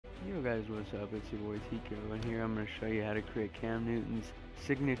Yo guys, what's up? It's your boy Tico, and here I'm going to show you how to create Cam Newton's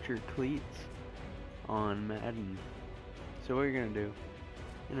signature cleats on Madden. So what you're going to do,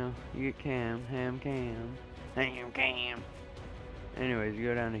 you get Cam. Anyways, you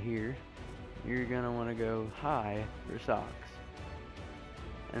go down to here. You're going to want to go high for socks.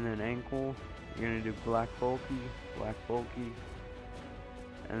 And then ankle, you're going to do black bulky,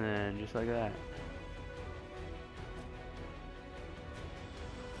 and then just like that.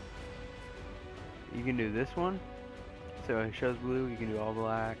 You can do this one, so it shows blue. You can do all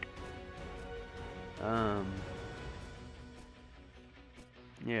black.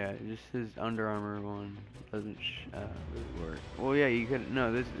 Yeah, just his Under Armour one doesn't really work. Well, yeah, you could.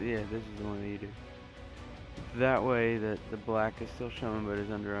 No, this is the one that you do. That way, that the black is still showing, but his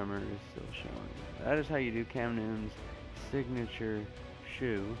Under Armour is still showing. That is how you do Cam Newton's signature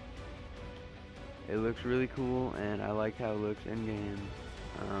shoe. It looks really cool, and I like how it looks in game.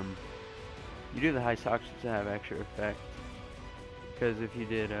 You do the high socks to have extra effect, because if you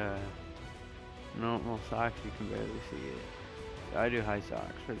did normal socks, you can barely see it. So I do high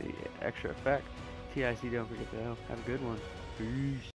socks for the extra effect. TIC, don't forget to have a good one. Peace.